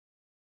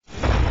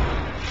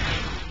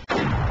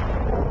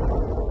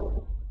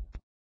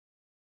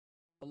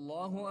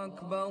الله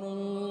أكبر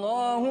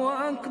الله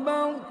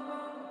أكبر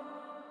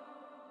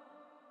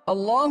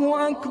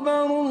الله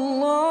أكبر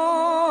الله.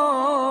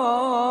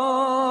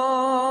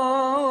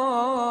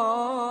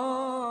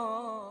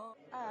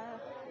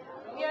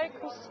 We are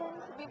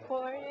Christians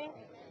before.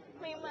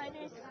 My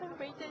mother is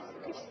converted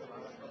Christian.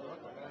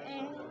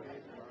 And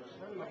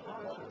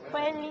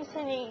while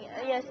listening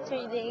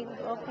yesterday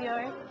of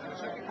your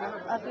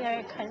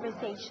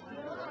conversation,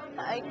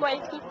 I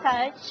quietly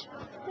touched.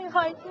 My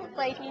heart was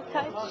quietly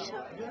touched.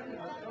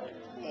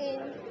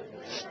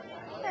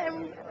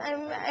 And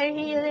I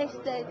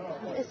realized that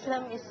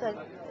Islam is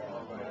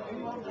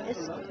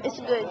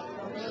good,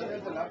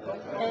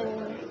 and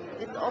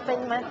it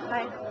opened my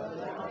heart.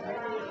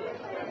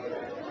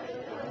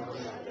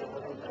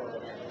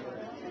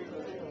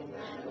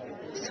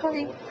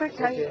 Sorry for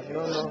that. Okay,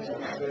 no,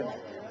 good.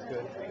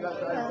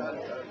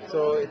 So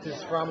it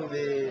is from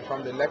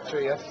the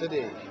lecture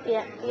yesterday.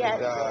 Yeah, yes.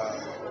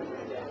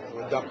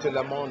 With Dr.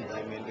 Lamont,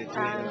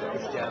 between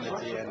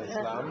Christianity and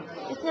Islam.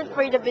 It's not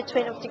for the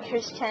between of the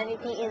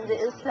Christianity and the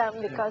Islam,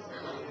 because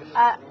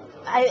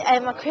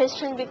I'm a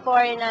Christian before,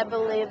 and I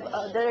believe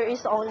there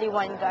is only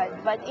one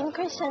God. But in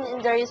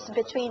Christian, there is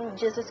between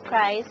Jesus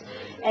Christ,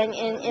 and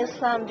in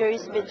Islam, there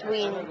is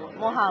between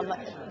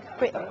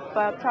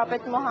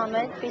Prophet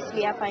Muhammad, peace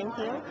be upon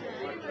him.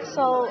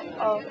 So,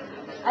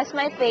 as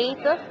my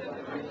faith,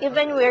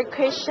 even we're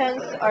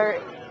Christians or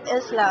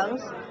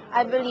Islams,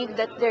 I believe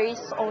that there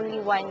is only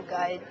one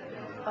God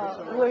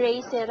who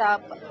raised it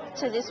up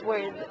to this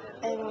world,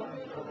 and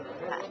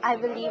I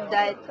believe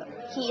that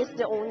He is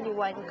the only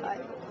one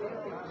God.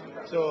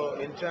 So,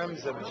 in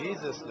terms of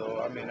Jesus,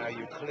 though, are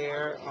you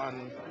clear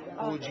on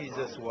who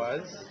Jesus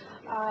was?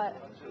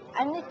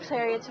 I'm not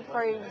clear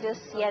for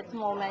this yet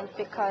moment,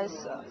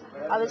 because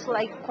I was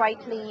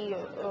quietly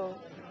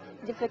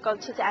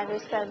difficult to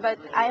understand, but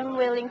I'm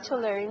willing to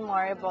learn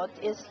more about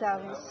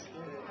Islam's.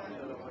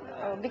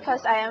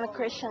 Because I am a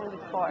Christian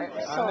before. So,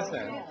 I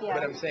understand, yeah.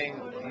 but I'm saying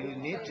you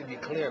need to be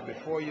clear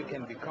before you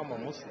can become a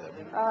Muslim.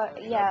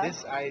 Yeah.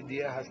 This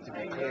idea has to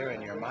be clear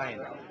in your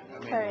mind.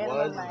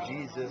 Was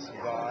Jesus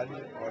God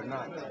or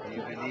not? Do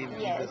you believe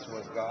Jesus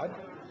was God?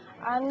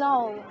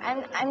 No,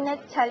 I'm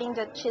not telling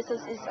that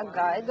Jesus is a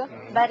God,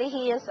 but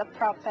He is a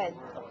prophet.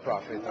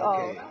 Prophet,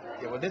 okay.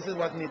 Yeah, well, this is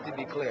what needs to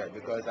be clear,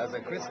 because as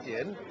a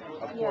Christian,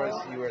 of course,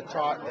 you were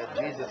taught that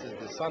Jesus is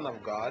the Son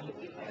of God,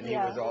 and He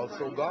was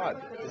also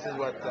God. This is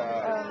what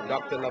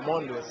Dr.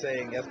 Lamont was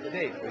saying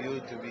yesterday. For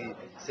you to be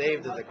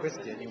saved as a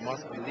Christian, you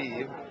must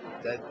believe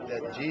that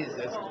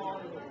Jesus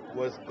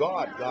was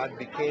God. God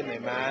became a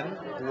man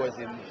who was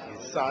in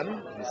His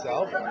Son,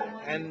 Himself,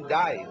 and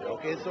died.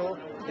 Okay, so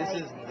that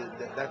is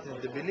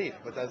the belief.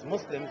 But as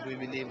Muslims, we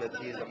believe that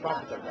He is a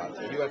prophet of God.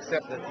 So you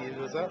accept that He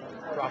was a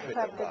prophet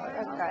of God,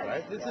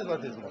 right? This is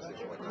what is most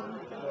important.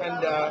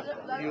 And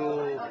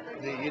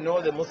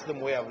the Muslim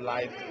way of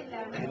life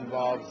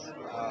involves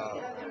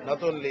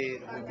not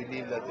only we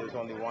believe that there's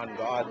only one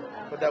God,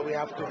 but that we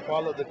have to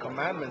follow the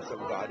commandments of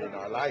God in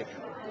our life.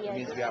 It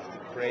means we have to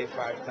pray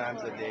 5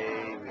 times a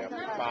day, we have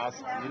to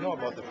fast. You know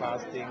about the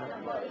fasting?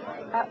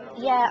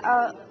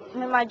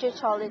 My mother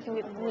told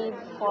me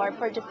before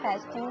for the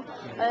fasting.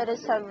 It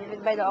is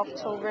by the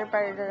October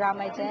for the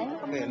Ramadan.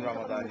 Okay, in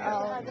Ramadan, yes.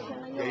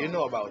 Yeah, you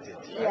know about it,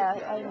 right? Yeah,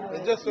 I know.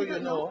 It's just so you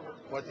know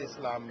what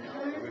Islam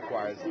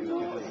requires you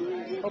to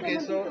do. Okay,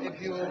 so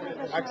if you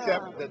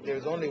accept that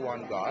there's only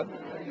one God,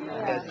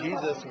 that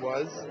Jesus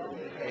was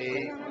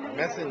a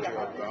messenger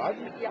of God,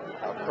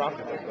 a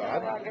prophet of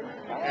God,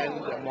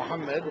 and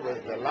Muhammad was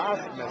the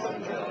last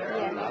messenger,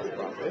 the last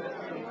prophet,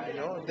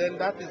 then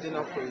that is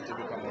enough for you to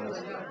become a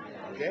Muslim.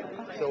 Okay?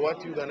 So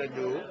what you're going to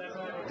do,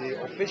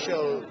 the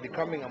official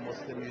becoming a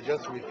Muslim, you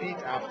just repeat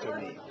after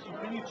me.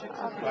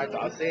 Right?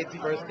 I'll say it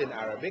first in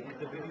Arabic,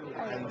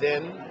 and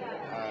then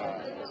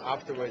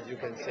afterwards you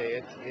can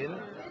say it in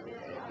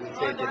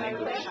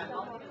English.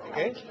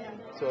 Okay?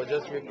 So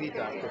just repeat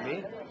after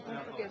me.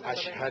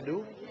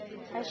 Ashhadu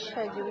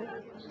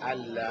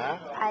Allah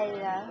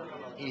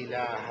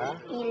ilaha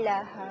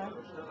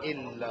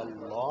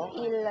illallah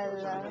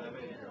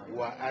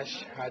wa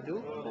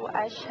ashhadu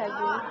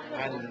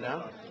anna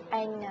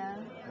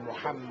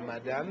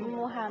Muhammadan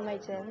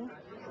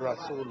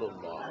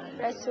Rasulullah.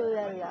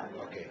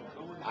 Okay.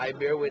 I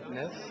bear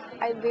witness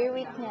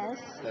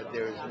that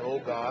there is no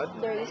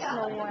God. There is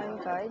no one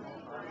God.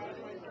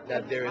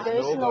 That there is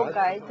no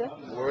God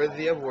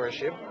worthy of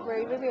worship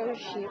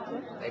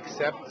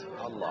except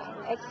Allah.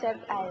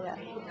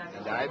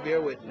 And I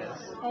bear witness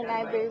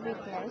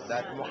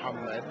that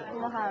Muhammad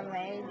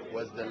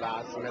was the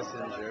last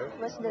messenger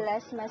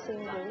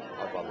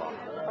of Allah.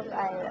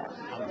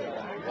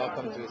 Alhamdulillah.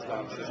 Welcome to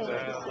Islam, sister.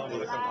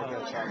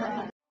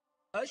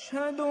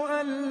 أشهد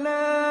أن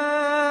لا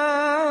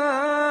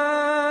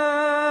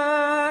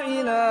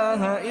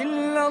إله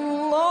إلا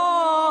الله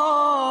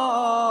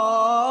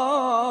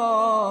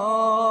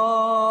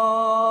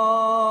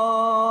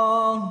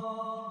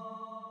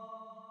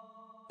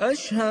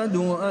أشهد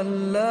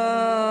أن لا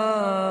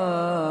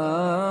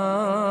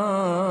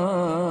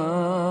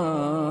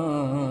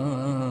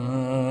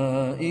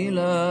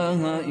إله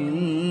إله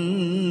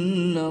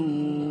إلا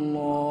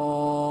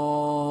الله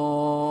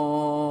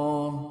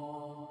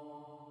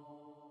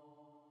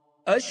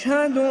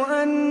أشهد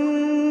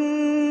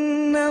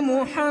أن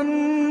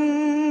محمدا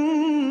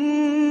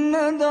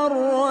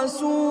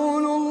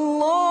رسول الله.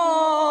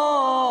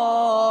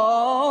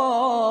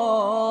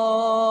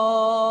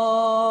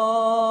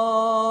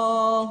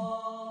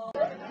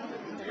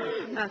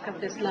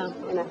 Accept Islam,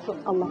 and I hope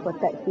Allah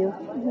protect you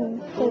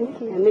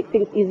Thank you. and make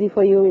things easy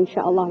for you,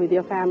 inshallah, with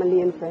your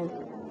family and friends.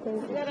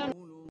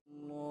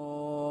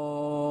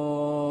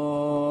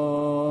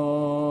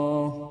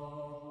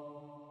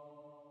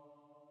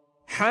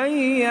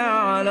 حي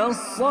على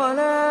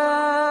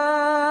الصلاة